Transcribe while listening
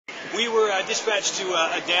We were dispatched to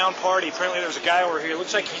a down party. Apparently there was a guy over here. It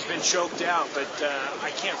looks like he's been choked out, but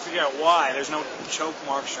I can't figure out why. There's no choke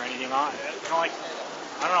marks or anything on it. Kind of like,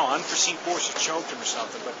 I don't know, unforeseen force has choked him or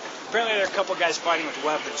something. But apparently there are a couple of guys fighting with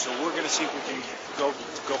weapons, so we're going to see if we can go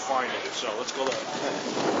find it. So let's go look.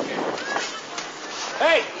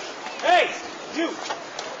 Hey! Hey! You!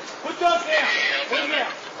 Put those down! Put him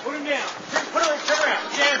down! Put him down! Turn around!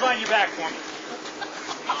 Put your hands behind your back for me.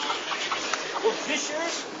 Well, is this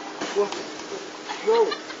yours? No.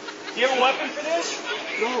 Do you have a weapon for this?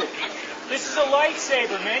 No. This is a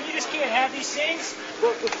lightsaber, man. You just can't have these things.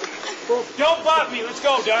 Don't bug me. Let's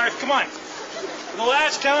go, Darth. Come on. For the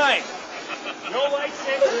last time. No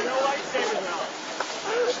lightsabers, no lightsabers now.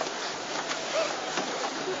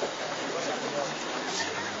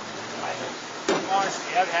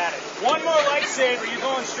 Honestly, I've had it. One more lightsaber, you're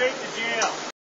going straight to jail.